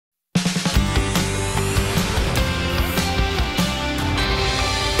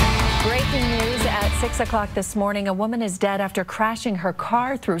6 o'clock this morning, a woman is dead after crashing her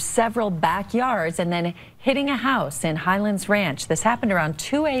car through several backyards and then hitting a house in Highlands Ranch. This happened around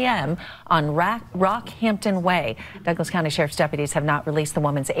 2 a.m. on Rockhampton Way. Douglas County Sheriff's deputies have not released the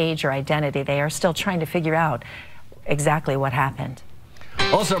woman's age or identity. They are still trying to figure out exactly what happened.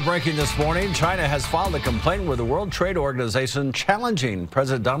 Also breaking this morning, China has filed a complaint with the World Trade Organization challenging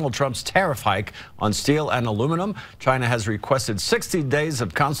President Donald Trump's tariff hike on steel and aluminum. China has requested 60 days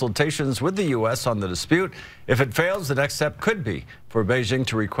of consultations with the U.S. on the dispute. If it fails, the next step could be for Beijing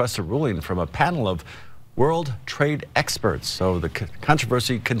to request a ruling from a panel of world trade experts. So the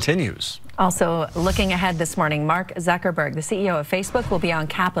controversy continues. Also looking ahead this morning, Mark Zuckerberg, the CEO of Facebook, will be on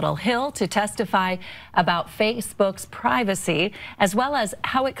Capitol Hill to testify about Facebook's privacy, as well as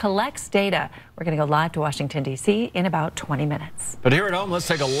how it collects data. We're going to go live to Washington, D.C. in about 20 minutes. But here at home, let's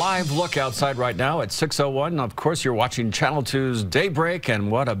take a live look outside right now at 6:01. Of course, you're watching Channel 2's Daybreak, and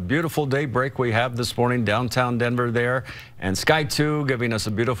what a beautiful daybreak we have this morning downtown Denver there. And Sky 2 giving us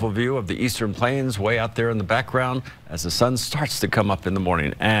a beautiful view of the Eastern Plains way out there in the background as the sun starts to come up in the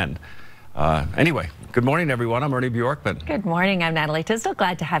morning. And anyway, good morning, everyone. I'm Ernie Bjorkman. Good morning. I'm Natalie Tysdal.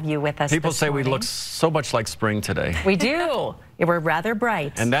 Glad to have you with us. People say morning. we look so much like spring today. We do. We're rather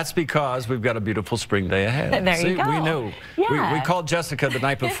bright. And that's because we've got a beautiful spring day ahead. There you go. We knew. Yeah. We called Jessica the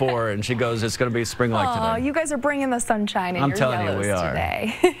night before, and she goes, it's going to be spring-like today. Oh, you guys are bringing the sunshine in your yellows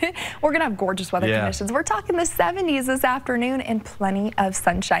today. We're going to have gorgeous weather conditions. We're talking the 70s this afternoon and plenty of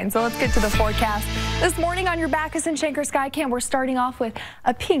sunshine. So let's get to the forecast. This morning on your Bacchus and Schenker Skycam, we're starting off with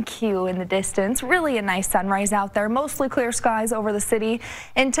a pink hue in the distance. Really a nice sunrise out there. Mostly clear skies over the city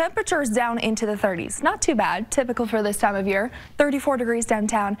and temperatures down into the 30s. Not too bad. Typical for this time of year. 34 degrees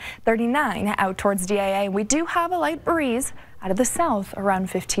downtown, 39 out towards DIA. We do have a light breeze out of the south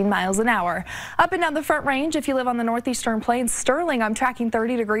around 15 miles an hour. Up and down the Front Range, if you live on the northeastern plains, Sterling, I'm tracking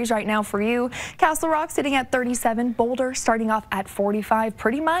 30 degrees right now for you. Castle Rock sitting at 37, Boulder starting off at 45,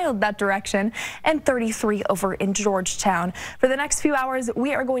 pretty mild that direction, and 33 over in Georgetown. For the next few hours,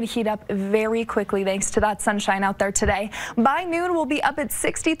 we are going to heat up very quickly thanks to that sunshine out there today. By noon, we'll be up at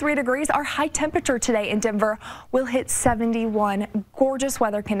 63 degrees. Our high temperature today in Denver will hit 71. Gorgeous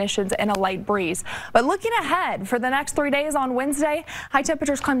weather conditions and a light breeze. But looking ahead for the next 3 days, on Wednesday, high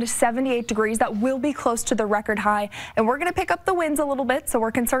temperatures climb to 78 degrees. That will be close to the record high, and we're going to pick up the winds a little bit, so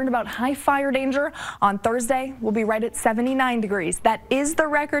we're concerned about high fire danger. On Thursday, we'll be right at 79 degrees. That is the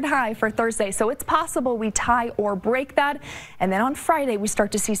record high for Thursday, so it's possible we tie or break that. And then on Friday, we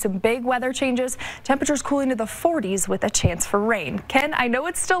start to see some big weather changes. Temperatures cooling to the 40s with a chance for rain. Ken, I know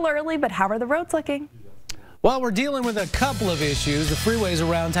it's still early, but how are the roads looking? Well, we're dealing with a couple of issues. The freeways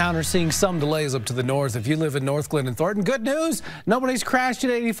around town are seeing some delays up to the north. If you live in North Glen and Thornton, good news, nobody's crashed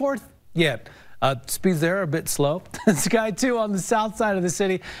at 84th yet. Speeds there are a bit slow. Sky 2 on the south side of the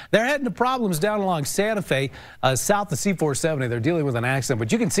city. They're heading to problems down along Santa Fe, south of C470. They're dealing with an accident.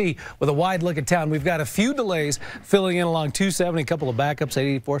 But you can see with a wide look at town, we've got a few delays filling in along 270, a couple of backups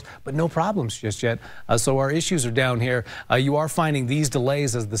at 84th, but no problems just yet. So our issues are down here. You are finding these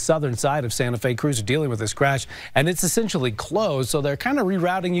delays as the southern side of Santa Fe crews are dealing with this crash, and it's essentially closed. So they're kind of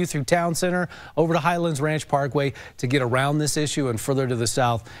rerouting you through Town Center over to Highlands Ranch Parkway to get around this issue and further to the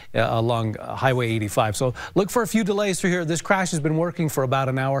south along Highway 85. So look for a few delays through here. This crash has been working for about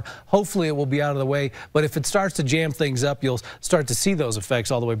an hour. Hopefully it will be out of the way, but if it starts to jam things up, you'll start to see those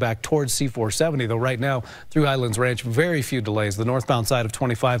effects all the way back towards C470, though right now through Highlands Ranch, very few delays. The northbound side of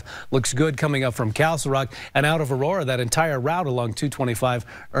 25 looks good coming up from Castle Rock, and out of Aurora, that entire route along 225,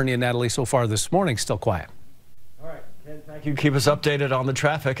 Ernie and Natalie, so far this morning, still quiet. Thank you. Keep us updated on the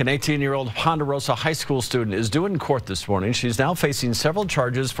traffic. An 18-year-old Ponderosa High School student is due in court this morning. She's now facing several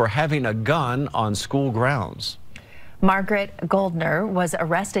charges for having a gun on school grounds. Margaret Goldner was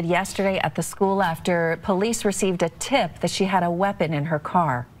arrested yesterday at the school after police received a tip that she had a weapon in her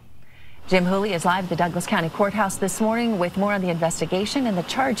car. Jim Hooley is live at the Douglas County Courthouse this morning with more on the investigation and the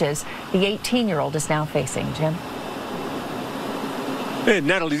charges the 18-year-old is now facing. Jim? Hey,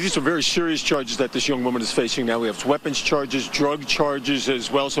 Natalie, these are very serious charges that this young woman is facing now. We have weapons charges, drug charges as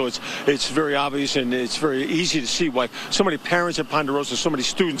well, so it's very obvious and it's very easy to see why so many parents at Ponderosa, so many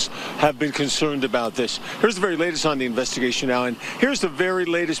students have been concerned about this. Here's the very latest on the investigation now, and here's the very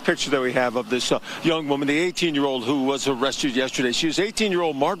latest picture that we have of this young woman, the 18-year-old who was arrested yesterday. She was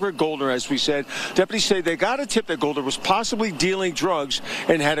 18-year-old Margaret Goldner, as we said. Deputies say they got a tip that Goldner was possibly dealing drugs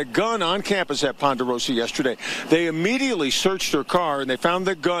and had a gun on campus at Ponderosa yesterday. They immediately searched her car and they found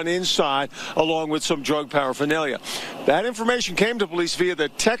the gun inside along with some drug paraphernalia. That information came to police via the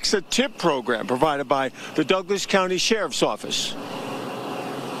Text a Tip program provided by the Douglas County Sheriff's Office.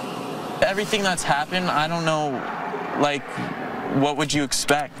 Everything that's happened, I don't know, like, what would you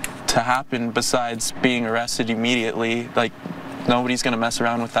expect to happen besides being arrested immediately. Like, nobody's gonna mess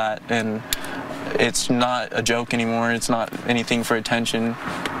around with that, and it's not a joke anymore. It's not anything for attention.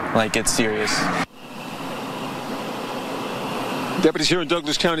 Like, it's serious. Deputies here in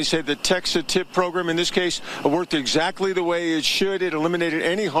Douglas County say the text-a-tip program in this case worked exactly the way it should. It eliminated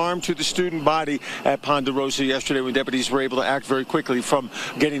any harm to the student body at Ponderosa yesterday when deputies were able to act very quickly from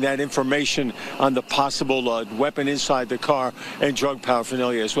getting that information on the possible weapon inside the car and drug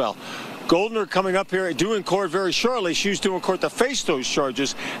paraphernalia as well. Goldner coming up here due in court very shortly. She's due in court to face those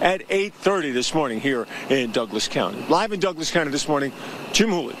charges at 8:30 this morning here in Douglas County. Live in Douglas County this morning, Jim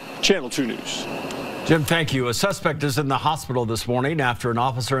Hooley, Channel 2 News. Jim, thank you. A suspect is in the hospital this morning after an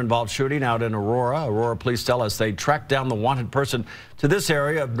officer-involved shooting out in Aurora. Aurora police tell us they tracked down the wanted person to this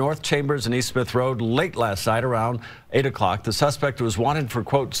area of North Chambers and East Smith Road late last night around 8 o'clock. The suspect was wanted for,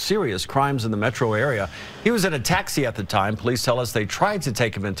 quote, serious crimes in the metro area. He was in a taxi at the time. Police tell us they tried to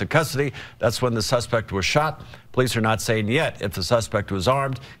take him into custody. That's when the suspect was shot. Police are not saying yet if the suspect was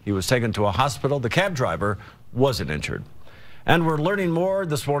armed. He was taken to a hospital. The cab driver wasn't injured. And we're learning more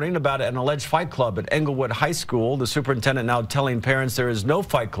this morning about an alleged fight club at Englewood High School. The superintendent now telling parents there is no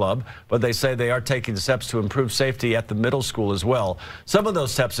fight club, but they say they are taking steps to improve safety at the middle school as well. Some of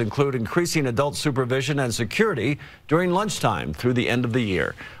those steps include increasing adult supervision and security during lunchtime through the end of the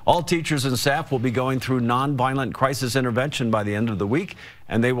year. All teachers and staff will be going through nonviolent crisis intervention by the end of the week,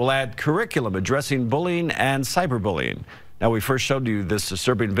 and they will add curriculum addressing bullying and cyberbullying. Now, we first showed you this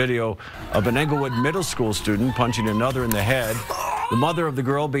disturbing video of an Englewood middle school student punching another in the head. The mother of the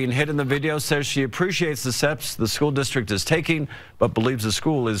girl being hit in the video says she appreciates the steps the school district is taking, but believes the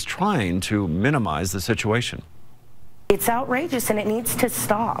school is trying to minimize the situation. It's outrageous and it needs to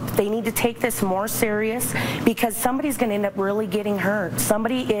stop. They need to take this more serious because somebody's going to end up really getting hurt.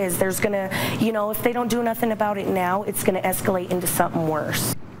 Somebody is. There's going to, you know, if they don't do nothing about it now, it's going to escalate into something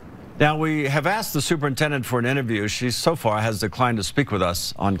worse. Now, we have asked the superintendent for an interview. She so far has declined to speak with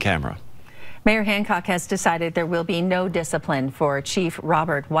us on camera. Mayor Hancock has decided there will be no discipline for Chief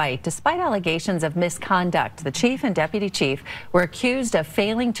Robert White. Despite allegations of misconduct, the chief and deputy chief were accused of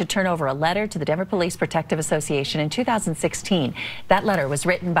failing to turn over a letter to the Denver Police Protective Association in 2016. That letter was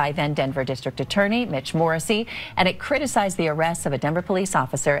written by then Denver District Attorney Mitch Morrissey, and it criticized the arrests of a Denver police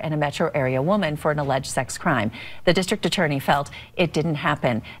officer and a metro area woman for an alleged sex crime. The district attorney felt it didn't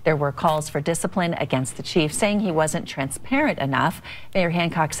happen. There were calls for discipline against the chief, saying he wasn't transparent enough. Mayor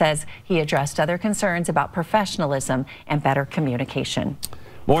Hancock says he addressed other concerns about professionalism and better communication.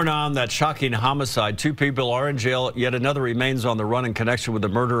 More now on that shocking homicide. 2 people are in jail. Yet another remains on the run in connection with the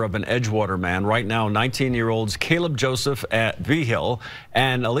murder of an Edgewater man. Right now, 19-year-olds Caleb Joseph at Vigil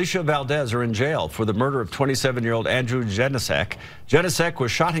and Alicia Valdez are in jail for the murder of 27-year-old Andrew Jenisek. Jenisek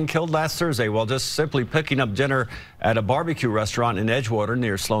was shot and killed last Thursday while just simply picking up dinner at a barbecue restaurant in Edgewater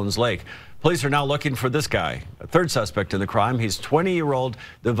near Sloan's Lake. Police are now looking for this guy, a third suspect in the crime. He's 20-year-old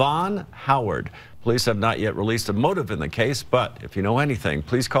Devon Howard. Police have not yet released a motive in the case, but if you know anything,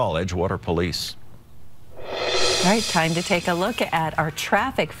 please call Edgewater Police. All right, time to take a look at our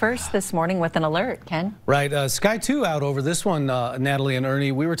traffic first this morning with an alert, Ken. Right, Sky 2 out over this one, Natalie and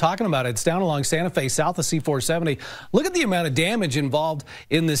Ernie. We were talking about it. It's down along Santa Fe, south of C-470. Look at the amount of damage involved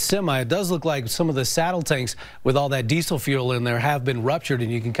in this semi. It does look like some of the saddle tanks with all that diesel fuel in there have been ruptured,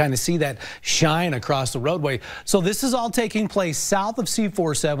 and you can kind of see that shine across the roadway. So this is all taking place south of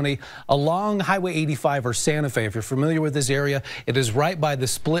C-470 along Highway 85 or Santa Fe. If you're familiar with this area, it is right by the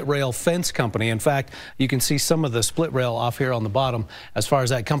Split Rail Fence Company. In fact, you can see some of the split rail off here on the bottom as far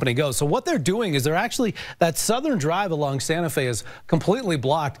as that company goes. So what they're doing is they're actually, that southern drive along Santa Fe is completely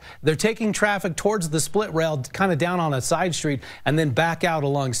blocked. They're taking traffic towards the split rail kind of down on a side street and then back out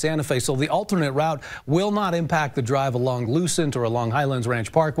along Santa Fe. So the alternate route will not impact the drive along Lucent or along Highlands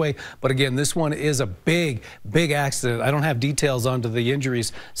Ranch Parkway. But again, this one is a big accident. I don't have details onto the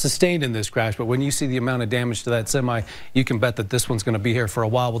injuries sustained in this crash, but when you see the amount of damage to that semi, you can bet that this one's going to be here for a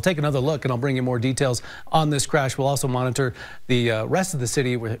while. We'll take another look and I'll bring you more details on this crash. We'll also monitor the rest of the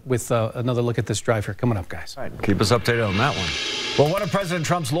city with another look at this drive here coming up, guys. All right, keep us updated on that one. Well, one of President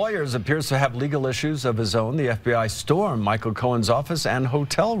Trump's lawyers appears to have legal issues of his own. The FBI stormed Michael Cohen's office and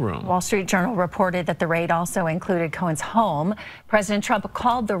hotel room. Wall Street Journal reported that the raid also included Cohen's home. President Trump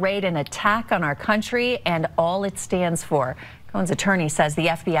called the raid an attack on our country and all it stands for. Cohen's attorney says the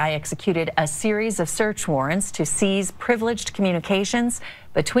FBI executed a series of search warrants to seize privileged communications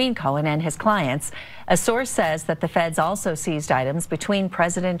between Cohen and his clients. A source says that the feds also seized items between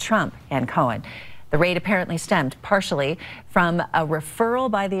President Trump and Cohen. The raid apparently stemmed partially from a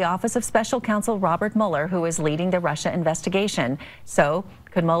referral by the Office of Special Counsel Robert Mueller, who is leading the Russia investigation. So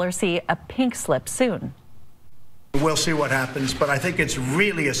could Mueller see a pink slip soon? We'll see what happens, but I think it's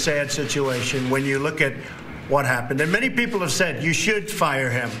really a sad situation when you look at what happened. And many people have said you should fire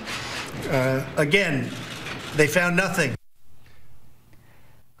him. Again, they found nothing.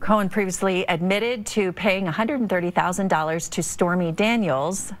 Cohen previously admitted to paying $130,000 to Stormy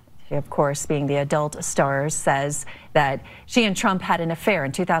Daniels. She, of course, being the adult star, says that she and Trump had an affair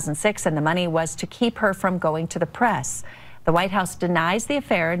in 2006 and the money was to keep her from going to the press. The White House denies the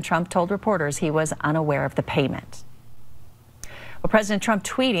affair, and Trump told reporters he was unaware of the payment. Well, President Trump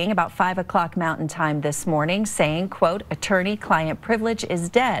tweeting about 5 o'clock Mountain Time this morning saying, quote, attorney-client privilege is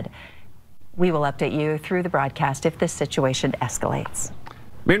dead. We will update you through the broadcast if this situation escalates.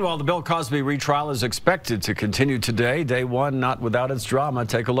 Meanwhile, the Bill Cosby retrial is expected to continue today. Day one, not without its drama.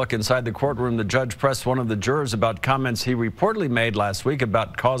 Take a look inside the courtroom. The judge pressed one of the jurors about comments he reportedly made last week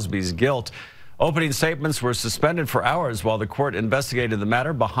about Cosby's guilt. Opening statements were suspended for hours while the court investigated the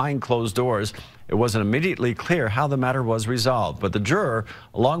matter behind closed doors. It wasn't immediately clear how the matter was resolved, but the juror,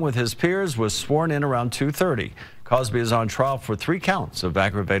 along with his peers, was sworn in around 2:30. Cosby is on trial for 3 counts of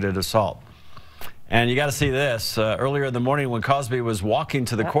aggravated assault. And you got to see this. Earlier in the morning when Cosby was walking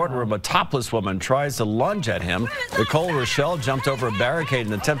to the courtroom, a topless woman tries to lunge at him. Nicole Rochelle jumped over a barricade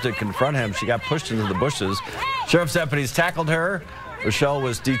and attempted to confront him. She got pushed into the bushes. Sheriff's deputies tackled her. Rochelle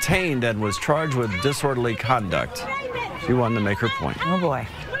was detained and was charged with disorderly conduct. She wanted to make her point. Oh, boy.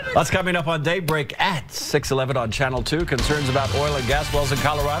 That's coming up on Daybreak at 6:11 on Channel 2. Concerns about oil and gas wells in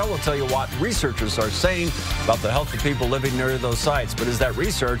Colorado. We'll tell you what researchers are saying about the health of people living near those sites. But is that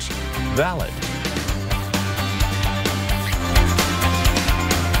research valid?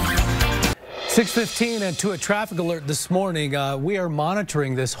 6:15 and to a traffic alert this morning. We are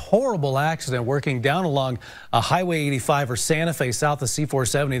monitoring this horrible accident working down along Highway 85 or Santa Fe south of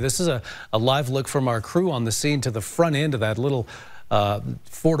C470. This is a live look from our crew on the scene to the front end of that little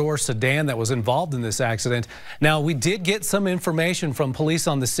four-door sedan that was involved in this accident. Now, we did get some information from police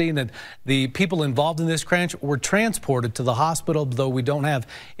on the scene that the people involved in this crash were transported to the hospital, though we don't have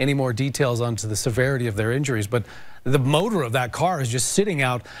any more details onto the severity of their injuries. But the motor of that car is just sitting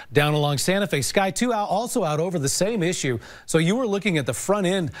out down along Santa Fe. Sky 2 also out over the same issue. So you were looking at the front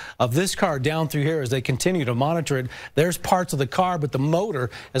end of this car down through here as they continue to monitor it. There's parts of the car, but the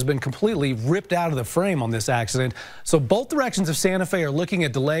motor has been completely ripped out of the frame on this accident. So both directions of Santa Fe are looking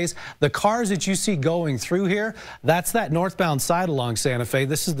at delays. The cars that you see going through here, that's that northbound side along Santa Fe.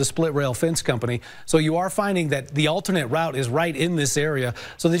 This is the Split Rail Fence Company. So you are finding that the alternate route is right in this area.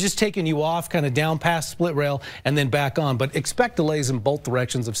 So they're just taking you off kind of down past Split Rail and then back on. But expect delays in both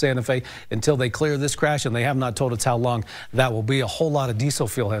directions of Santa Fe until they clear this crash, and they have not told us how long that will be. A whole lot of diesel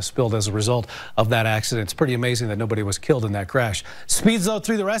fuel has spilled as a result of that accident. It's pretty amazing that nobody was killed in that crash. Speeds though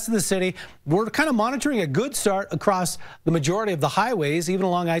through the rest of the city, we're kind of monitoring a good start across the majority of the highways, even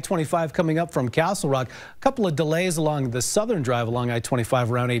along I-25 coming up from Castle Rock. A couple of delays along the southern drive along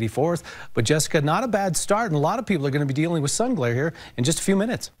I-25 around 84th. But Jessica, not a bad start, and a lot of people are going to be dealing with sun glare here in just a few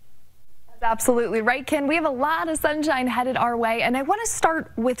minutes. Absolutely right, Ken. We have a lot of sunshine headed our way, and I want to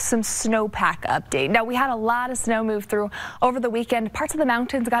start with some snowpack update. Now, we had a lot of snow move through over the weekend. Parts of the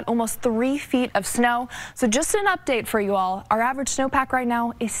mountains got almost 3 feet of snow. So just an update for you all. Our average snowpack right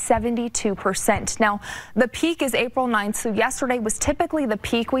now is 72%. Now, the peak is April 9th, so yesterday was typically the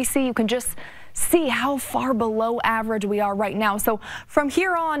peak we see. You can just see how far below average we are right now. So from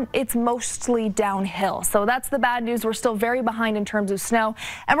here on, it's mostly downhill. So that's the bad news. We're still very behind in terms of snow,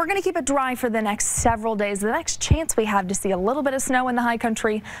 and we're going to keep it dry for the next several days. The next chance we have to see a little bit of snow in the high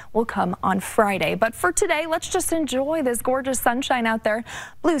country will come on Friday. But for today, let's just enjoy this gorgeous sunshine out there.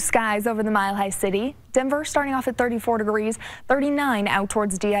 Blue skies over the Mile High City. Denver starting off at 34 degrees, 39 out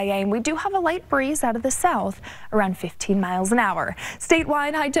towards DIA, and we do have a light breeze out of the south around 15 miles an hour.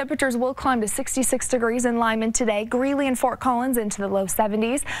 Statewide, high temperatures will climb to 66 degrees in Lyman today. Greeley and Fort Collins into the low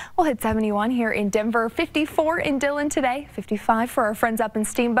 70s. We'll hit 71 here in Denver, 54 in Dillon today, 55 for our friends up in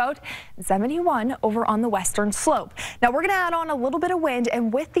Steamboat, and 71 over on the western slope. Now we're going to add on a little bit of wind,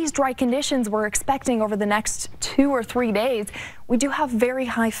 and with these dry conditions we're expecting over the next 2 or 3 days, we do have very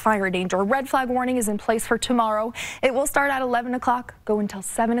high fire danger. A red flag warning is in place for tomorrow. It will start at 11 o'clock, go until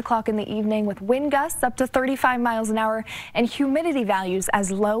 7 o'clock in the evening with wind gusts up to 35 miles an hour and humidity values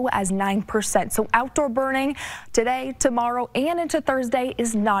as low as 9%. So outdoor burning today, tomorrow, and into Thursday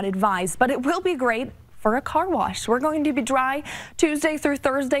is not advised, but it will be great for a car wash. We're going to be dry Tuesday through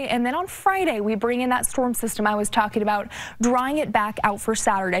Thursday, and then on Friday we bring in that storm system I was talking about, drying it back out for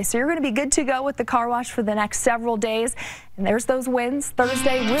Saturday. So you're going to be good to go with the car wash for the next several days. And there's those winds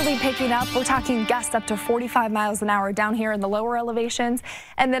Thursday really picking up. We're talking gusts up to 45 miles an hour down here in the lower elevations.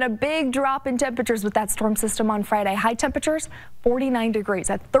 And then a big drop in temperatures with that storm system on Friday. High temperatures, 49 degrees,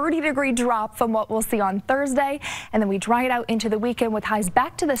 a 30-degree drop from what we'll see on Thursday. And then we dry it out into the weekend with highs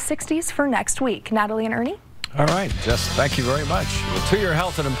back to the 60s for next week. Natalie and Ernie. All right, Jess, thank you very much. Well, to your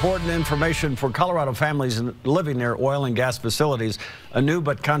health and important information for Colorado families living near oil and gas facilities. A new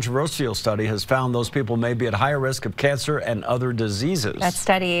but controversial study has found those people may be at higher risk of cancer and other diseases. That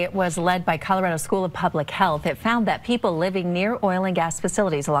study was led by Colorado School of Public Health. It found that people living near oil and gas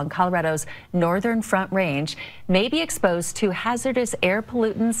facilities along Colorado's northern Front Range may be exposed to hazardous air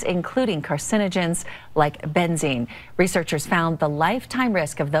pollutants, including carcinogens like benzene. Researchers found the lifetime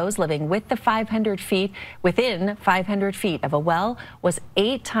risk of those living within 500 feet of a well was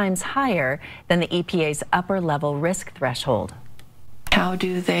 8 times higher than the EPA's upper level risk threshold. How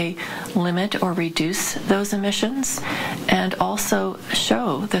do they limit or reduce those emissions and also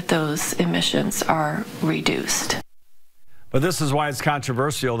show that those emissions are reduced? But this is why it's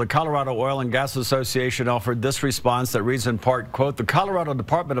controversial. The Colorado Oil and Gas Association offered this response that reads in part, quote, the Colorado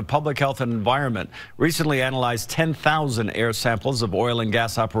Department of Public Health and Environment recently analyzed 10,000 air samples of oil and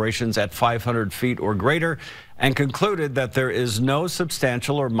gas operations at 500 feet or greater and concluded that there is no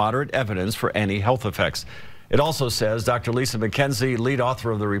substantial or moderate evidence for any health effects. It also says Dr. Lisa McKenzie, lead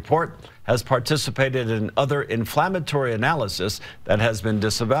author of the report, has participated in other inflammatory analysis that has been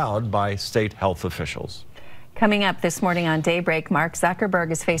disavowed by state health officials. Coming up this morning on Daybreak, Mark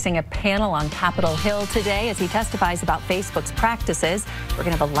Zuckerberg is facing a panel on Capitol Hill today as he testifies about Facebook's practices. We're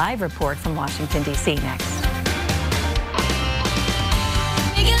going to have a live report from Washington, D.C. next.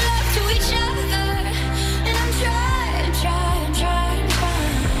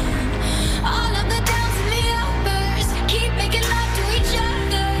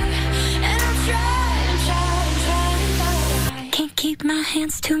 Can't keep my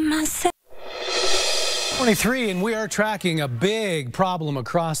hands to myself. 23, and we are tracking a big problem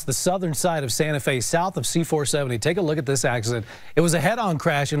across the southern side of Santa Fe, south of C-470. Take a look at this accident. It was a head-on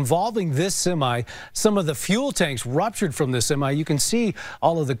crash involving this semi. Some of the fuel tanks ruptured from this semi. You can see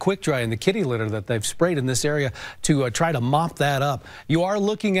all of the quick dry and the kitty litter that they've sprayed in this area to try to mop that up. You are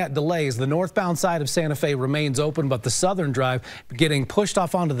looking at delays. The northbound side of Santa Fe remains open, but the southern drive getting pushed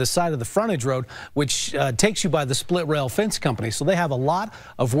off onto the side of the frontage road, which takes you by the split rail fence company. So they have a lot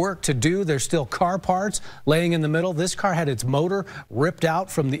of work to do. There's still car parts laying in the middle. This car had its motor ripped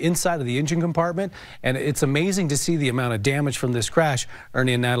out from the inside of the engine compartment, and it's amazing to see the amount of damage from this crash,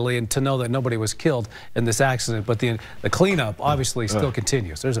 Ernie and Natalie, and to know that nobody was killed in this accident. But the cleanup obviously still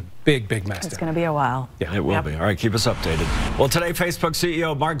continues. There's a big mess. It's going to be a while. Yeah, it will be. All right, keep us updated. Well, today, Facebook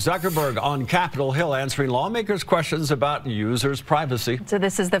CEO Mark Zuckerberg on Capitol Hill answering lawmakers' questions about users' privacy. So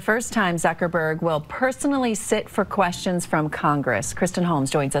this is the first time Zuckerberg will personally sit for questions from Congress. Kristen Holmes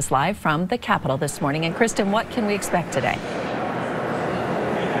joins us live from the Capitol this morning. And Kristen, what can we expect today?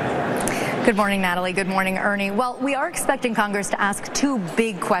 Good morning, Natalie. Good morning, Ernie. Well, we are expecting Congress to ask 2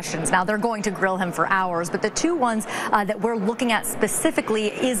 big questions. Now, they're going to grill him for hours, but the 2 ones that we're looking at specifically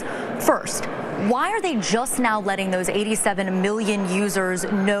is, first, why are they just now letting those 87 million users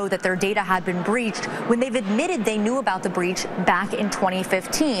know that their data had been breached when they've admitted they knew about the breach back in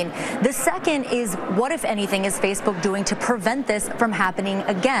 2015? The second is, what, if anything, is Facebook doing to prevent this from happening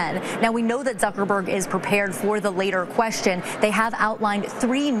again? Now, we know that Zuckerberg is prepared for the later question. They have outlined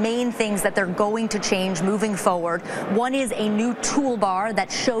 3 main things that they're going to change moving forward. One is a new toolbar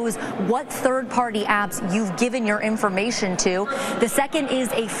that shows what third-party apps you've given your information to. The second is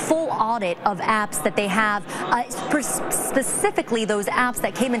a full audit of apps that they have, specifically those apps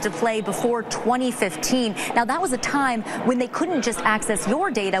that came into play before 2015. Now, that was a time when they couldn't just access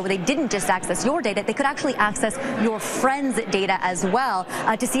your data, when they didn't just access your data, they could actually access your friends' data as well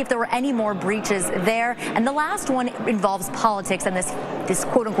to see if there were any more breaches there. And the last one involves politics and this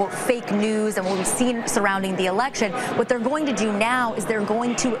quote-unquote fake news and what we've seen surrounding the election. What they're going to do now is they're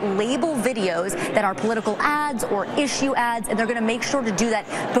going to label videos that are political ads or issue ads, and they're going to make sure to do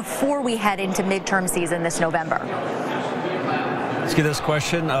that before we head into midterm season this November. Let's get this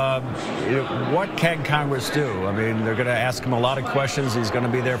question. What can Congress do? I mean, they're going to ask him a lot of questions. He's going to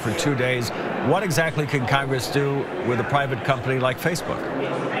be there for 2 days. What exactly can Congress do with a private company like Facebook?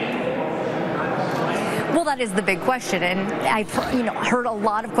 Well, that is the big question, and I've heard a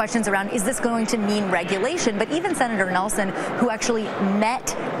lot of questions around, is this going to mean regulation? But even Senator Nelson, who actually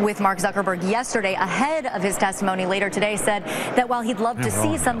met with Mark Zuckerberg yesterday ahead of his testimony later today, said that while he'd love to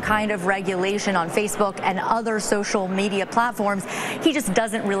see some kind of regulation on Facebook and other social media platforms, he just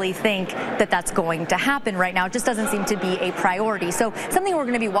doesn't really think that that's going to happen right now. It just doesn't seem to be a priority. So something we're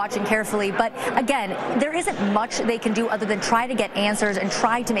going to be watching carefully. But again, there isn't much they can do other than try to get answers and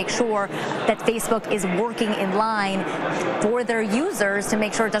try to make sure that Facebook is working in line for their users to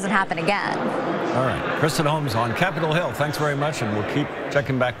make sure it doesn't happen again. All right. Kristen Holmes on Capitol Hill. Thanks very much, and we'll keep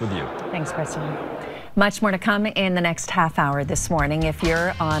checking back with you. Thanks, Kristen. Much more to come in the next half hour this morning. If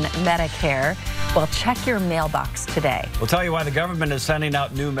you're on Medicare, well, check your mailbox today. We'll tell you why the government is sending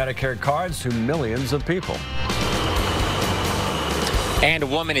out new Medicare cards to millions of people. And a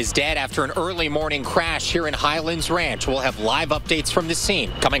woman is dead after an early morning crash here in Highlands Ranch. We'll have live updates from the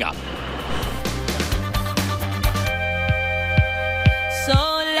scene coming up. So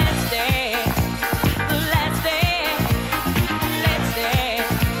let's dance, let's dance, let's dance,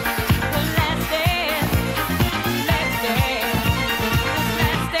 let's dance, let's dance,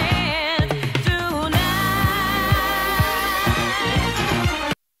 let's dance tonight.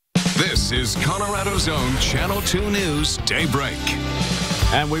 This is Colorado's own Channel 2 News Daybreak.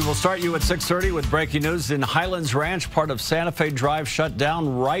 And we will start you at 6:30 with breaking news in Highlands Ranch. Part of Santa Fe Drive shut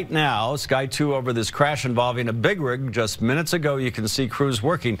down right now. Sky 2 over this crash involving a big rig. Just minutes ago, you can see crews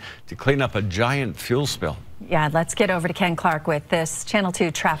working to clean up a giant fuel spill. Yeah, let's get over to Ken Clark with this Channel 2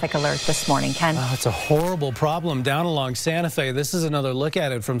 traffic alert this morning. Ken. It's a horrible problem down along Santa Fe. This is another look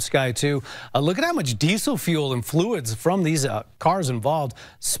at it from Sky 2. Look at how much diesel fuel and fluids from these cars involved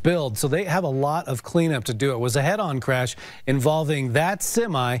spilled. So they have a lot of cleanup to do. It was a head-on crash involving that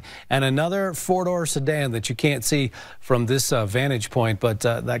semi and another four-door sedan that you can't see from this vantage point. But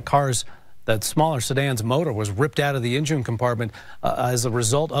that smaller sedan's motor was ripped out of the engine compartment as a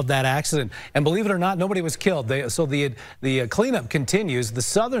result of that accident. And believe it or not, nobody was killed. So the cleanup continues. The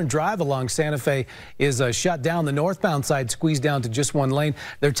southern drive along Santa Fe is shut down. The northbound side squeezed down to just one lane.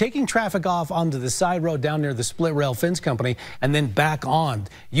 They're taking traffic off onto the side road down near the Split Rail Fence Company and then back on.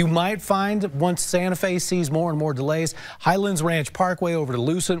 You might find, once Santa Fe sees more and more delays, Highlands Ranch Parkway over to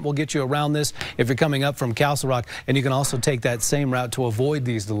Lucent will get you around this if you're coming up from Castle Rock. And you can also take that same route to avoid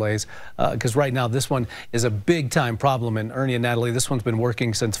these delays. Because right now this one is a big-time problem. And Ernie and Natalie, this one's been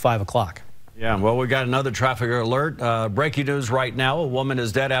working since 5 o'clock. Yeah, well, we got another traffic alert. Breaking news right now. A woman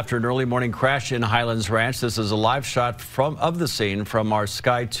is dead after an early morning crash in Highlands Ranch. This is a live shot of the scene from our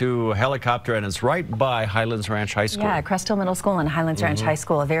Sky 2 helicopter, and it's right by Highlands Ranch High School. Yeah, Crest Hill Middle School and Highlands Ranch High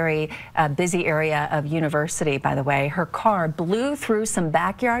School, a very busy area of University, by the way. Her car blew through some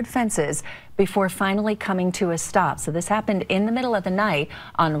backyard fences before finally coming to a stop. So this happened in the middle of the night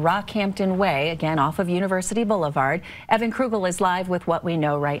on Rockhampton Way, again off of University Boulevard. Evan Kruegel is live with what we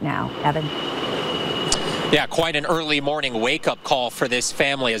know right now. Evan. Yeah, quite an early morning wake-up call for this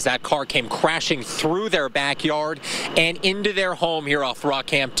family as that car came crashing through their backyard and into their home here off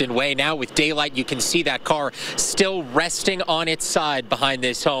Rockhampton Way. Now with daylight, you can see that car still resting on its side behind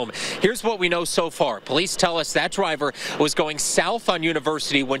this home. Here's what we know so far. Police tell us that driver was going south on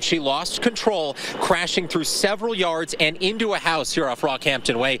University when she lost control, crashing through several yards and into a house here off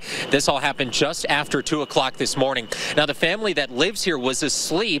Rockhampton Way. This all happened just after 2 o'clock this morning. Now, the family that lives here was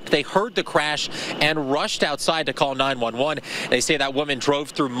asleep. They heard the crash and rushed outside to call 911. They say that woman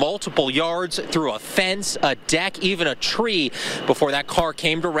drove through multiple yards, through a fence, a deck, even a tree before that car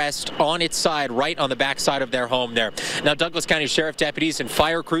came to rest on its side right on the back side of their home there. Now, Douglas County Sheriff deputies and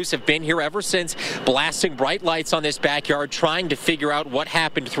fire crews have been here ever since, blasting bright lights on this backyard, trying to figure out what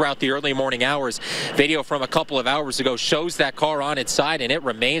happened throughout the early morning hours. Video from a couple of hours ago shows that car on its side, and it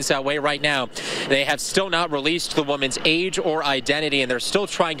remains that way right now. They have still not released the woman's age or identity, and they're still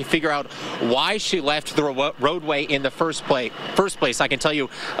trying to figure out why she left the roadway in the first place. I can tell you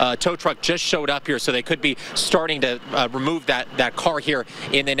a tow truck just showed up here, so they could be starting to remove that car here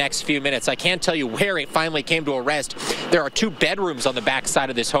in the next few minutes. I can't tell you where it finally came to a rest. There are 2 bedrooms on the back side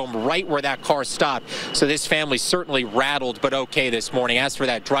of this home right where that car stopped, so this family's certainly rattled but okay this morning. As for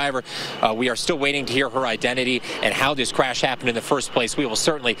that driver, we are still waiting to hear her identity and how this crash happened in the first place. We will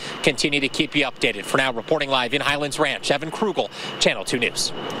certainly continue to keep you updated. For now, reporting live in Highlands Ranch, Evan Kruegel, Channel 2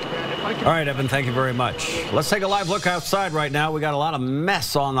 News. All right, Evan, thank you very much. Let's take a live look outside right now. We got a lot of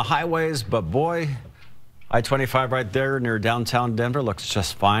mess on the highways, but boy, I-25 right there near downtown Denver looks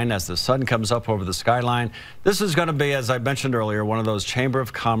just fine as the sun comes up over the skyline. This is going to be, as I mentioned earlier, one of those Chamber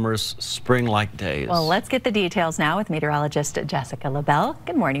of Commerce spring-like days. Well, let's get the details now with meteorologist Jessica Lebel.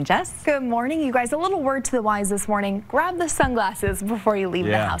 Good morning, Jess. Good morning, you guys. A little word to the wise this morning. Grab the sunglasses before you leave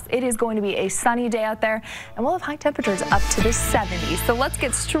the house. It is going to be a sunny day out there, and we'll have high temperatures up to the 70s. So let's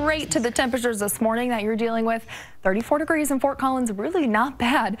get straight to the temperatures this morning that you're dealing with. 34 degrees in Fort Collins, really not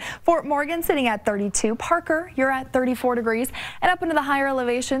bad. Fort Morgan sitting at 32. Parker, you're at 34 degrees. And up into the higher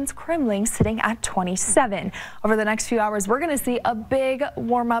elevations, Kremling sitting at 27. Over the next few hours, we're going to see a big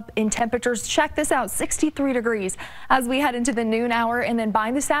warm up in temperatures. Check this out, 63 degrees as we head into the noon hour. And then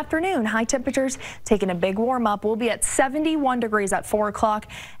by this afternoon, high temperatures taking a big warm up. We'll be at 71 degrees at 4 o'clock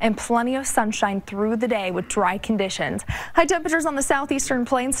and plenty of sunshine through the day with dry conditions. High temperatures on the southeastern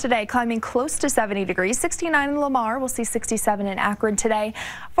plains today climbing close to 70 degrees, 69 in Lamar. We'll see 67 in Akron today.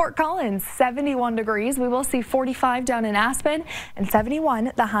 Fort Collins, 71 degrees. We will see 45 down in Aspen and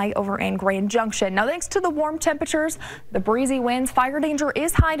 71 the high over in Grand Junction. Now, thanks to the warm temperatures, the breezy winds, fire danger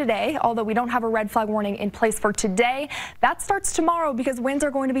is high today, although we don't have a red flag warning in place for today. That starts tomorrow because winds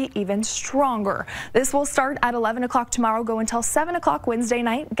are going to be even stronger. This will start at 11 o'clock tomorrow, go until 7 o'clock Wednesday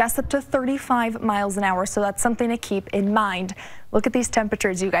night, gusts up to 35 miles an hour. So that's something to keep in mind. Look at these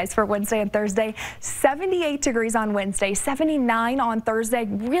temperatures, you guys, for Wednesday and Thursday. 78 degrees on Wednesday, 79 on Thursday.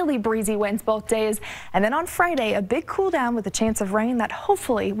 Really breezy winds both days. And then on Friday, a big cool down with a chance of rain that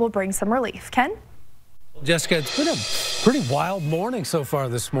hopefully will bring some relief. Ken? Jessica, it's been a pretty wild morning so far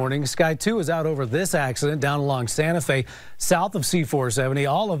this morning. Sky 2 is out over this accident down along Santa Fe, south of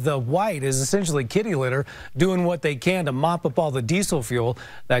C-470. All of the white is essentially kitty litter doing what they can to mop up all the diesel fuel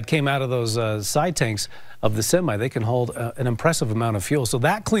that came out of those side tanks of the semi. They can hold an impressive amount of fuel. So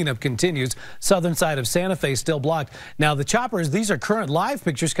that cleanup continues. Southern side of Santa Fe still blocked. Now the choppers, these are current live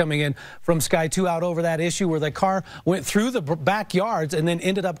pictures coming in from Sky 2 out over that issue where the car went through the backyards and then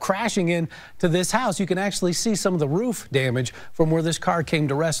ended up crashing into this house. You can actually see some of the roof damage from where this car came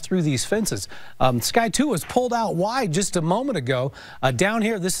to rest through these fences. Sky 2 was pulled out wide just a moment ago. Down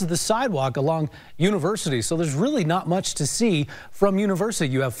here, this is the sidewalk along University. So there's really not much to see from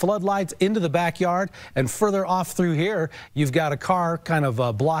University. You have floodlights into the backyard, and further off through here, you've got a car kind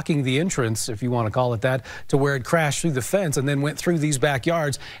of blocking the entrance, if you want to call it that, to where it crashed through the fence and then went through these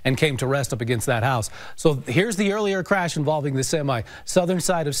backyards and came to rest up against that house. So here's the earlier crash involving the semi. Southern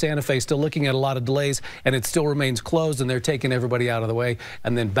side of Santa Fe still looking at a lot of delays, and it still remains closed, and they're taking everybody out of the way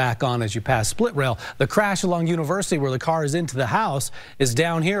and then back on as you pass split rail. The crash along University where the car is into the house is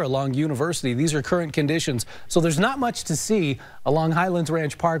down here along University. These are current conditions. So there's not much to see along Highlands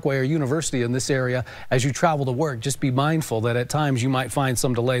Ranch Parkway or University in this area as you travel to work. Just be mindful that at times you might find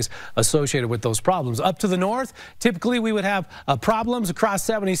some delays associated with those problems. Up to the north, typically we would have problems across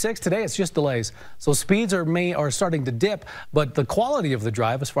 76. Today it's just delays. So speeds are starting to dip, but the quality of the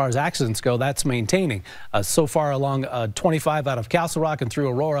drive as far as accidents go, that's maintaining. So far along 25 out of Castle Rock and through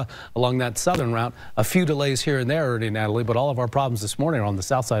Aurora along that southern route, a few delays here and there, Ernie, Natalie, but all of our problems this morning are on the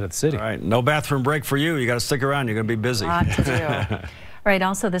south side of the city. All right, no bathroom break for you. You got to stick around. You're going to be busy. Lot to do. Right,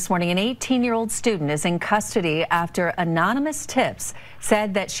 also this morning, an 18-year-old student is in custody after anonymous tips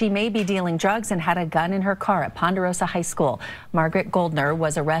said that she may be dealing drugs and had a gun in her car at Ponderosa High School. Margaret Goldner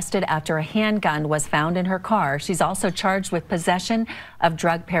was arrested after a handgun was found in her car. She's also charged with possession of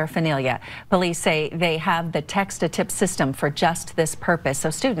drug paraphernalia. Police say they have the text-to-tip system for just this purpose,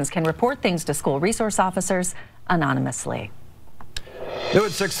 so students can report things to school resource officers anonymously. New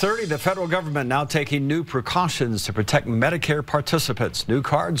at 6:30, the federal government now taking new precautions to protect Medicare participants. New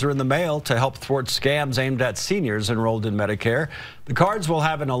cards are in the mail to help thwart scams aimed at seniors enrolled in Medicare. The cards will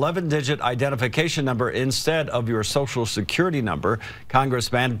have an 11-digit identification number instead of your Social Security number. Congress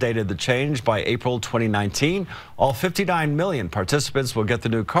mandated the change by April 2019. All 59 million participants will get the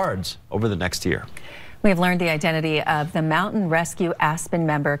new cards over the next year. We have learned the identity of the Mountain Rescue Aspen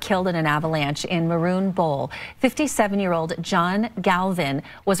member killed in an avalanche in Maroon Bowl. 57-year-old John Galvin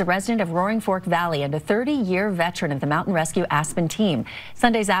was a resident of Roaring Fork Valley and a 30-year veteran of the Mountain Rescue Aspen team.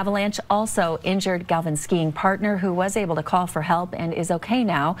 Sunday's avalanche also injured Galvin's skiing partner, who was able to call for help and is okay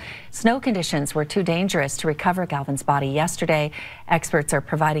now. Snow conditions were too dangerous to recover Galvin's body yesterday. Experts are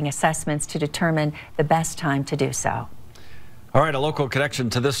providing assessments to determine the best time to do so. All right, a local connection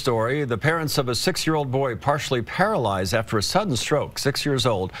to this story. The parents of a 6-year-old boy partially paralyzed after a sudden stroke, 6 years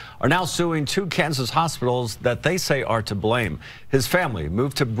old, are now suing 2 Kansas hospitals that they say are to blame. His family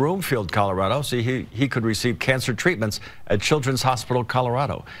moved to Broomfield, Colorado, so he could receive cancer treatments at Children's Hospital,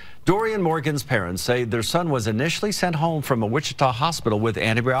 Colorado. Dorian Morgan's parents say their son was initially sent home from a Wichita hospital with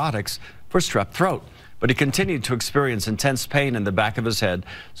antibiotics for strep throat. but he continued to experience intense pain in the back of his head.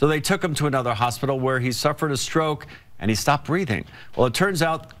 So they took him to another hospital where he suffered a stroke and he stopped breathing. Well, it turns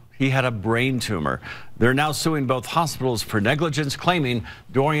out he had a brain tumor. They're now suing both hospitals for negligence, claiming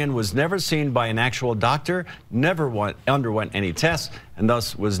Dorian was never seen by an actual doctor, never underwent any tests, and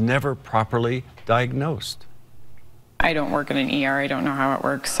thus was never properly diagnosed. I don't work in an ER. I don't know how it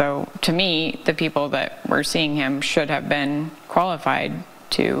works. So to me, the people that were seeing him should have been qualified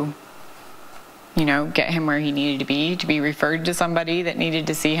to, you know, get him where he needed to be referred to somebody that needed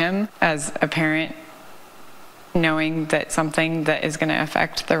to see him. As a parent, knowing that something that is going to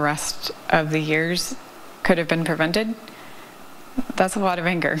affect the rest of the years could have been prevented, that's a lot of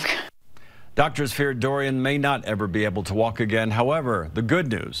anger. Doctors fear Dorian may not ever be able to walk again. However, the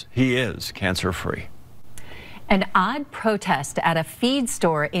good news, he is cancer-free. An odd protest at a feed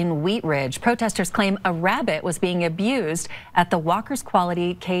store in Wheat Ridge. Protesters claim a rabbit was being abused at the Walker's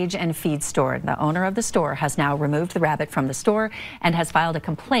Quality Cage and Feed store. The owner of the store has now removed the rabbit from the store and has filed a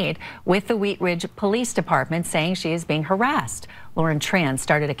complaint with the Wheat Ridge Police Department saying she is being harassed. Lauren Tran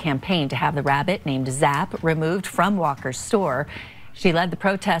started a campaign to have the rabbit named Zap removed from Walker's store. She led the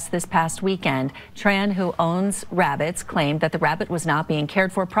protest this past weekend. Tran, who owns rabbits, claimed that the rabbit was not being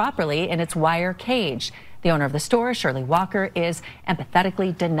cared for properly in its wire cage. The owner of the store, Shirley Walker, is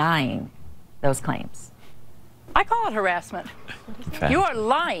empathetically denying those claims. I call it harassment. You are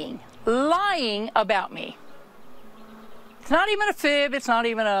lying about me. It's not even a fib. It's not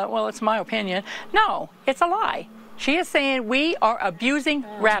even a, well, it's my opinion. No, it's a lie. She is saying we are abusing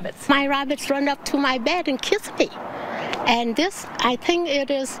rabbits. My rabbits run up to my bed and kiss me. And this, I think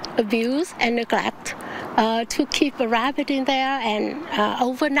it is abuse and neglect to keep a rabbit in there and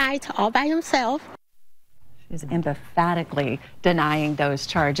overnight all by himself. She's emphatically denying those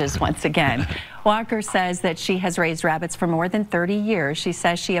charges once again. Walker says that she has raised rabbits for more than 30 years. She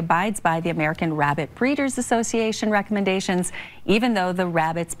says she abides by the American Rabbit Breeders Association recommendations. Even though the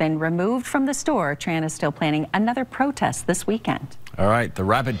rabbit's been removed from the store, Tran is still planning another protest this weekend. All right, the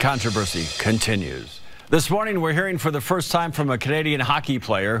rabbit controversy continues. This morning, we're hearing for the first time from a Canadian hockey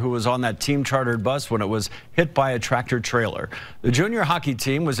player who was on that team-chartered bus when it was hit by a tractor trailer. The junior hockey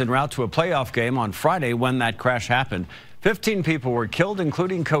team was en route to a playoff game on Friday when that crash happened. 15 people were killed,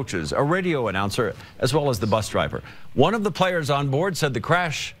 including coaches, a radio announcer, as well as the bus driver. One of the players on board said the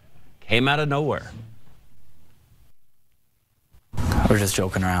crash came out of nowhere. We're just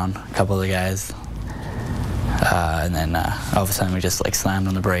joking around, a couple of the guys. And then all of a sudden we just like slammed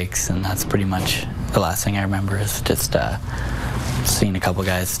on the brakes, and that's pretty much the last thing I remember is just seeing a couple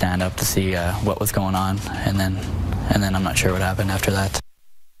guys stand up to see what was going on, and then I'm not sure what happened after that.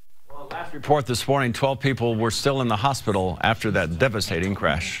 Well, last report this morning, 12 people were still in the hospital after that devastating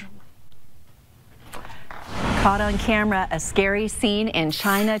crash. Caught on camera, a scary scene in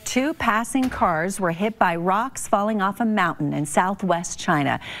China. 2 passing cars were hit by rocks falling off a mountain in southwest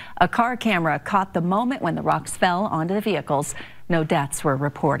China. A car camera caught the moment when the rocks fell onto the vehicles. No deaths were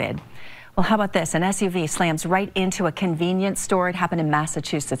reported. Well, how about this? An SUV slams right into a convenience store. It happened in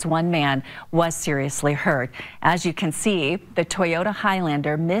Massachusetts. One man was seriously hurt. As you can see, the Toyota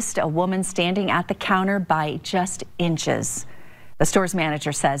Highlander missed a woman standing at the counter by just inches. The store's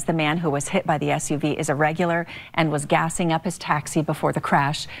manager says the man who was hit by the SUV is a regular and was gassing up his taxi before the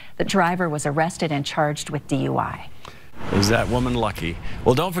crash. The driver was arrested and charged with DUI. Is that woman lucky?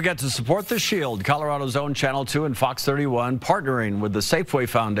 Well, don't forget to support The Shield, Colorado's own Channel 2 and Fox 31, partnering with the Safeway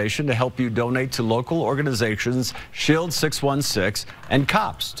Foundation to help you donate to local organizations Shield 616 and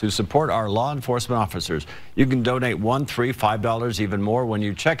COPS to support our law enforcement officers. You can donate $1, $3, $5, even more when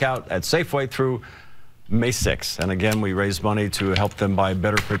you check out at Safeway through May 6th. And again, we raise money to help them buy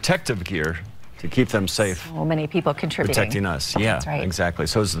better protective gear to keep them safe. So many people contributing. Protecting us. Yeah, that's right. Exactly.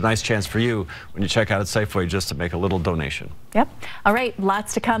 So it's a nice chance for you when you check out at Safeway just to make a little donation. Yep. All right,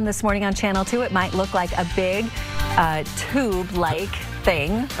 lots to come this morning on Channel 2. It might look like a big tube-like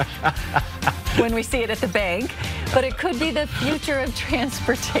thing when we see it at the bank, but it could be the future of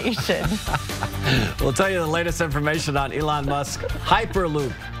transportation. We'll tell you the latest information on Elon Musk's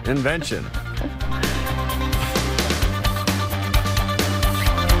Hyperloop invention.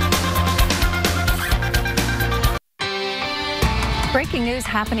 Breaking news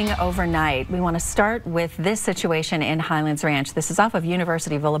happening overnight. We want to start with this situation in Highlands Ranch. This is off of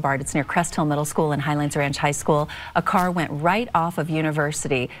University Boulevard. It's near Crest Hill Middle School and Highlands Ranch High School. A car went right off of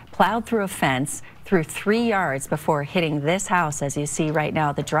University, plowed through a fence, through 3 yards before hitting this house. As you see right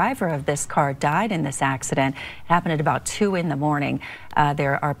now, the driver of this car died in this accident. It happened at about 2 in the morning.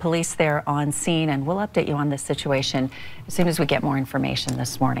 There are police there on scene, and we'll update you on this situation as soon as we get more information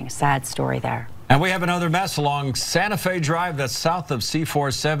this morning. Sad story there. And we have another mess along Santa Fe Drive that's south of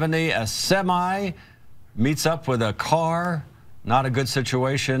C-470. A semi meets up with a car. Not a good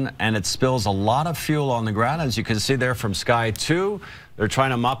situation, and it spills a lot of fuel on the ground, as you can see there from Sky 2. They're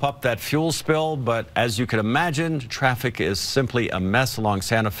trying to mop up that fuel spill, but as you can imagine, traffic is simply a mess along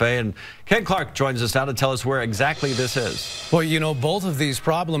Santa Fe. And Ken Clark joins us now to tell us where exactly this is. Well, you know, both of these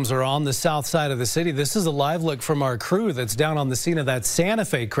problems are on the south side of the city. This is a live look from our crew that's down on the scene of that Santa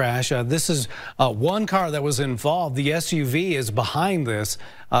Fe crash. This is one car that was involved. The SUV is behind this.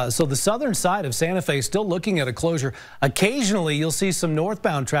 So the southern side of Santa Fe is still looking at a closure. Occasionally, you'll see some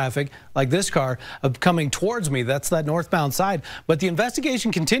northbound traffic, like this car, coming towards me. That's that northbound side. But the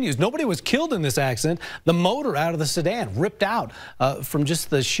investigation continues. Nobody was killed in this accident. The motor out of the sedan ripped out from just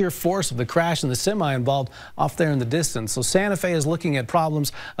the sheer force of the crash, and the semi involved off there in the distance. So Santa Fe is looking at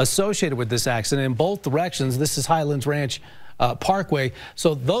problems associated with this accident in both directions. This is Highlands Ranch Parkway.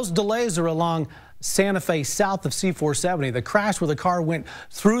 So those delays are along Santa Fe south of C-470. The crash where the car went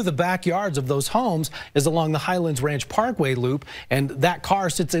through the backyards of those homes is along the Highlands Ranch Parkway loop, and that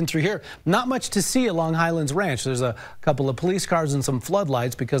car sits in through here. Not much to see along Highlands Ranch. There's a couple of police cars and some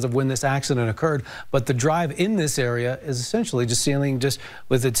floodlights because of when this accident occurred, but the drive in this area is essentially just dealing just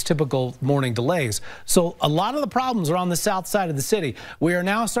with its typical morning delays. So a lot of the problems are on the south side of the city. We are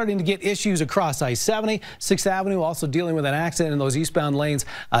now starting to get issues across I-70, 6th Avenue, also dealing with an accident in those eastbound lanes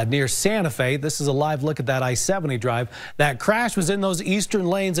near Santa Fe. This is a live look at that I-70 drive. That crash was in those eastern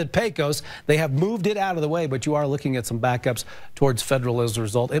lanes at Pecos. They have moved it out of the way, but you are looking at some backups towards Federal as a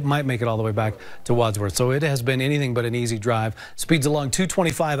result. It might make it all the way back to Wadsworth. So it has been anything but an easy drive. Speeds along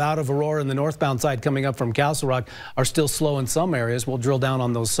 225 out of Aurora and the northbound side coming up from Castle Rock are still slow in some areas. We'll drill down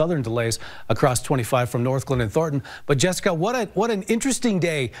on those southern delays across 25 from Northglenn and Thornton. But Jessica, what an interesting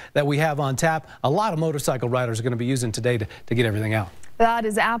day that we have on tap. A lot of motorcycle riders are going to be using today to get everything out. That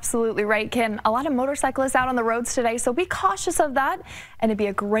is absolutely right, Ken. A lot of motorcyclists out on the roads today, so be cautious of that. And it'd be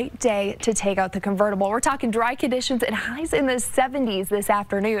a great day to take out the convertible. We're talking dry conditions and highs in the 70s this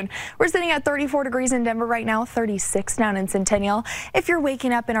afternoon. We're sitting at 34 degrees in Denver right now, 36 down in Centennial. If you're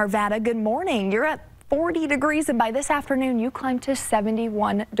waking up in Arvada, good morning. You're at 40 degrees, and by this afternoon, you climb to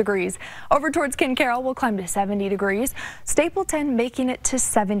 71 degrees. Over towards Ken Carroll, we'll climb to 70 degrees. Stapleton making it to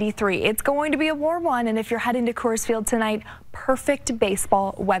 73. It's going to be a warm one, and if you're heading to Coors Field tonight, perfect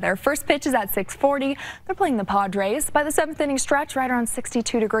baseball weather. First pitch is at 6:40. They're playing the Padres. By the 7th inning stretch, right around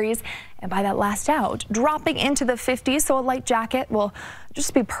 62 degrees. And by that last out, dropping into the 50s, so a light jacket will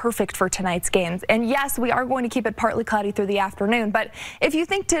just be perfect for tonight's games. And yes, we are going to keep it partly cloudy through the afternoon, but if you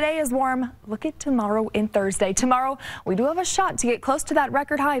think today is warm, look at tomorrow and Thursday. Tomorrow, we do have a shot to get close to that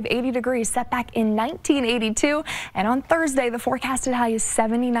record high of 80 degrees set back in 1982. And on Thursday, the forecasted high is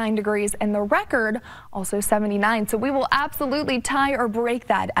 79 degrees and the record also 79. So we will absolutely tie or break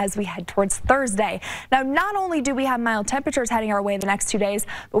that as we head towards Thursday. Now, not only do we have mild temperatures heading our way the next 2 days,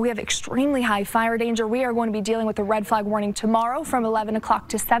 but we have extremely high fire danger. We are going to be dealing with a red flag warning tomorrow from 11 o'clock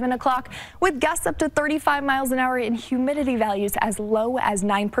to 7 o'clock with gusts up to 35 miles an hour and humidity values as low as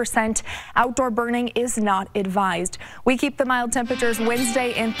 9%. Outdoor burning is not advised. We keep the mild temperatures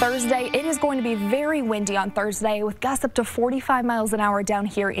Wednesday and Thursday. It is going to be very windy on Thursday with gusts up to 45 miles an hour down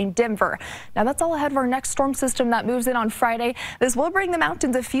here in Denver. Now, that's all ahead of our next storm system that moves in on Friday. This will bring the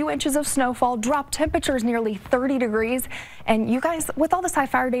mountains a few inches of snowfall, drop temperatures nearly 30 degrees. And you guys, with all this high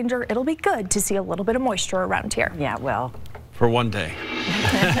fire danger, it'll be good to see a little bit of moisture around here. Yeah, well. For one day.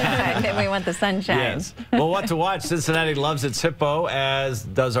 We want the sunshine. Yes. Well, what to watch? Cincinnati loves its hippo, as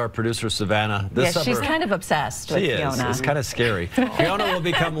does our producer, Savannah. Yes, she's kind of obsessed with Fiona. She is. It's kind of scary. Fiona will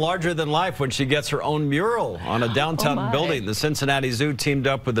become larger than life when she gets her own mural on a downtown building. The Cincinnati Zoo teamed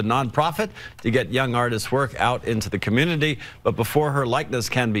up with a nonprofit to get young artists' work out into the community. But before her likeness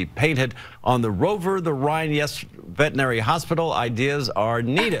can be painted on the Rover the Rhine Veterinary Hospital, ideas are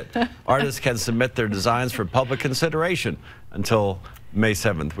needed. Artists can submit their designs for public consideration until May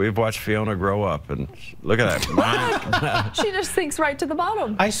 7th. We've watched Fiona grow up, and look at that. She just sinks right to the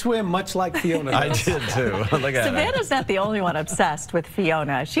bottom. I swim much like Fiona does. I did too. Look at Savannah's not the only one obsessed with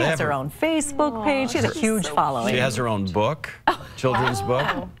Fiona. She has her own Facebook page. She has a huge following. She has her own book, children's book.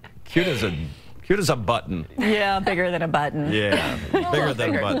 Cute as a button. Yeah, bigger than a button. Yeah, bigger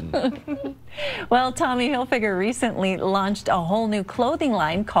than a button. Well, Tommy Hilfiger recently launched a whole new clothing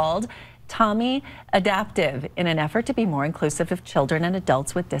line called Tommy Adaptive in an effort to be more inclusive of children and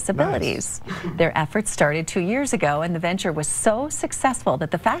adults with disabilities. Nice. Their efforts started 2 years ago, and the venture was so successful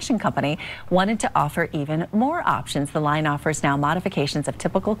that the fashion company wanted to offer even more options. The line offers now modifications of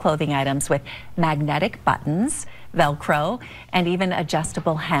typical clothing items with magnetic buttons, Velcro, and even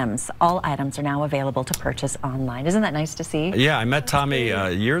adjustable hems. All items are now available to purchase online. Isn't that nice to see? Yeah, I met Tommy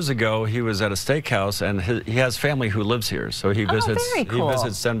years ago. He was at a steakhouse, and he has family who lives here, so he visits. Very cool. He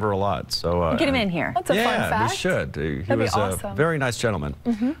visits Denver a lot. So get him in here. That's a fun fact. Yeah, we should. He was awesome. a very nice gentleman.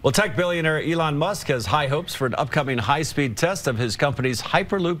 Well, tech billionaire Elon Musk has high hopes for an upcoming high-speed test of his company's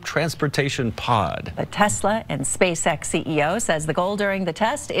Hyperloop transportation pod. The Tesla and SpaceX CEO says the goal during the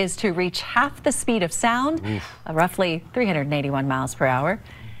test is to reach half the speed of sound, roughly 381 miles per hour.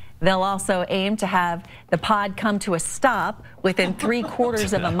 They'll also aim to have the pod come to a stop within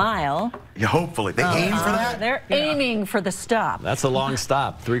 3/4 of a mile. Yeah, hopefully. They aim for that? They're aiming for the stop. That's a long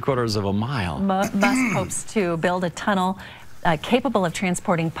stop, 3/4 of a mile. Musk hopes to build a tunnel capable of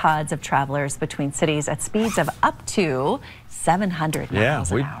transporting pods of travelers between cities at speeds of up to 700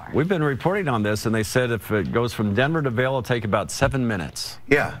 miles an hour. We've been reporting on this, and they said if it goes from Denver to Vail, it'll take about 7 minutes.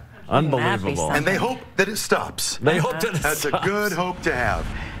 Yeah. Unbelievable. And they hope that it stops. They hope that it stops. That's a good hope to have.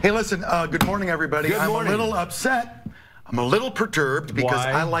 Hey, listen, good morning, everybody. Good morning. I'm a little upset. I'm a little perturbed because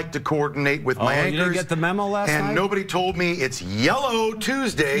I like to coordinate with my anchors. You didn't get the memo last night? And nobody told me it's Yellow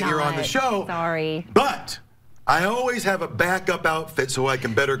Tuesday here on the show. Sorry. But I always have a backup outfit so I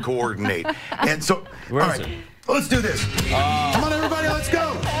can better coordinate. And so, all right, let's do this. Come on, everybody, let's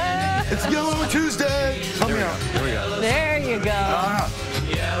go. It's Yellow Tuesday. Come here. Here we go. There you go.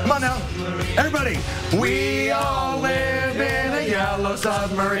 Come on now. Everybody. We all live in a yellow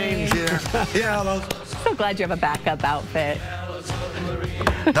submarine here. Yellow. So glad you have a backup outfit.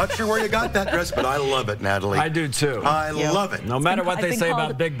 Not sure where you got that dress, but I love it, Natalie. I do too. I love it. No matter what they say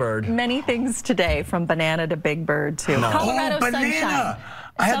about Big Bird. Many things today, from banana to Big Bird to Colorado banana. sunshine.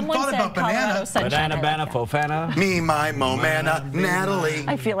 I hadn't Someone thought said about banana. Colorado sunshine. Banana, fofana. Me, my, momana, Natalie.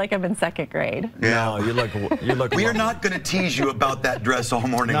 I feel like I'm in 2nd grade. Yeah, you look. We are not going to tease you about that dress all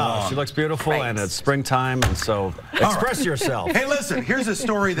morning long. No, she looks beautiful, and it's springtime, and so express yourself. Hey, listen, here's a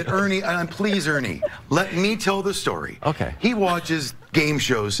story that Ernie, and please, Ernie, let me tell the story. Okay. He watches game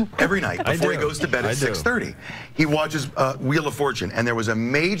shows every night before he goes to bed at 6:30. He watches Wheel of Fortune, and there was a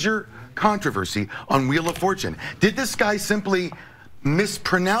major controversy on Wheel of Fortune. Did this guy simply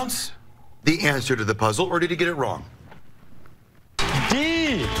mispronounce the answer to the puzzle, or did he get it wrong?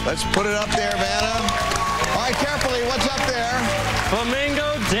 D. Let's put it up there, Vanna. All right, carefully, what's up there?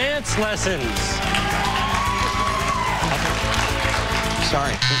 Flamingo dance lessons.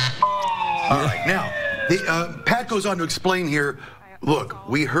 Sorry. All right, now, Pat goes on to explain here, look,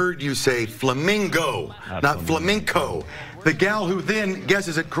 we heard you say flamingo, not flamenco. The gal who then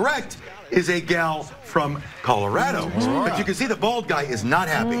guesses it correct is a gal from Colorado. But you can see the bald guy is not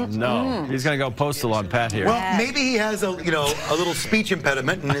happy. No, he's going to go postal on Pat here. Well, maybe he has a little speech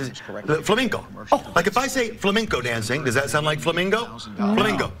impediment and is flamenco. Like if I say flamenco dancing, does that sound like flamingo?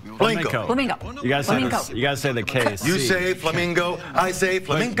 Flamingo. Flamingo. Flamingo. You got to say the K. You say flamingo, I say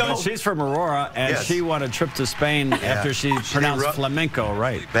flamenco. But she's from Aurora, and she won a trip to Spain after she pronounced flamenco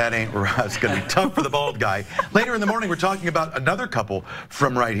right. That ain't right. It's going to be tough for the bald guy. Later in the morning, we're talking about another couple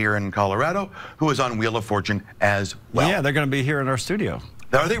from right here in Colorado who is on Wheel of Fortune as well. Yeah, they're going to be here in our studio.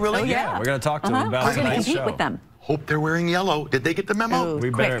 Are they really? Oh, yeah. We're going to talk to them about We're going to tonight's compete show. with them. Hope they're wearing yellow. Did they get the memo? Ooh, we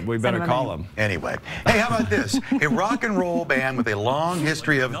better call them. Anyway, hey, how about this? A rock and roll band with a long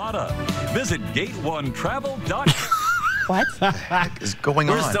history of... Visit GateOneTravel.com. What the heck is going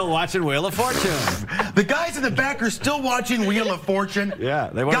on? We're still watching Wheel of Fortune. The guys in the back are still watching Wheel of Fortune. Yeah.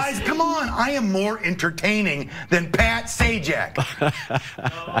 Guys, come on. I am more entertaining than Pat Sajak.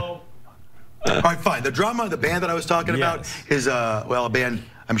 All right, fine. The drama of the band that I was talking about is, well, a band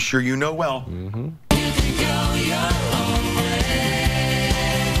I'm sure you know well. You can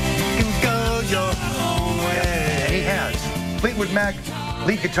go your own way. He has. Fleetwood Mac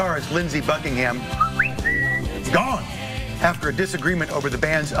lead guitarist Lindsey Buckingham gone after a disagreement over the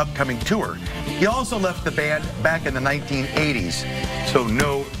band's upcoming tour. He also left the band back in the 1980s, so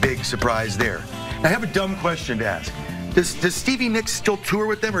no big surprise there. Now, I have a dumb question to ask. Does Stevie Nicks still tour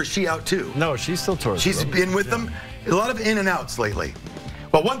with them, or is she out too? No, she still tours. She's been with them? A lot of in and outs lately.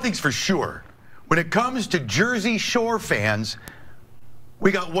 Well, one thing's for sure. When it comes to Jersey Shore fans,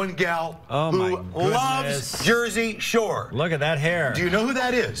 we got one gal who loves Jersey Shore. Look at that hair. Do you know who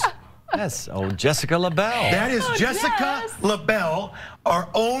that is? Yes, Jessica Lebel. That is Jessica Lebel, our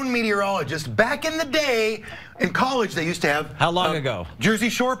own meteorologist. Back in the day, in college, they used to have... How long ago? Jersey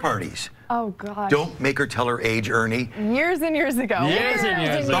Shore parties. Oh, gosh. Don't make her tell her age, Ernie. Years and years ago. Years and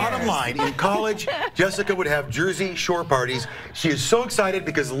years. Bottom line, in college, Jessica would have Jersey Shore parties. She is so excited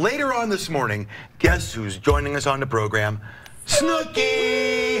because later on this morning, guess who's joining us on the program?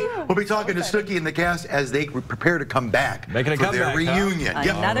 Snooki! We'll be talking to Snooki and the cast as they prepare to come back Making a for comeback, their reunion. huh?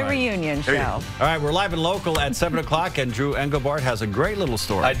 Yep. Another reunion show. All right, we're live and local at 7 o'clock, and Drew Engelbart has a great little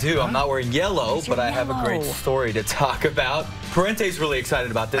story. I do. I'm not wearing yellow, but I have a great story to talk about. Parente's really excited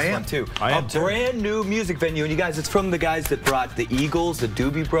about this one, too. I am, a brand new music venue. And you guys, it's from the guys that brought the Eagles, the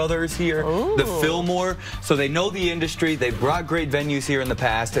Doobie Brothers here, the Fillmore. So they know the industry. They brought great venues here in the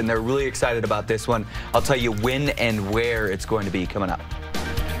past, and they're really excited about this one. I'll tell you when and where it's going to be coming up.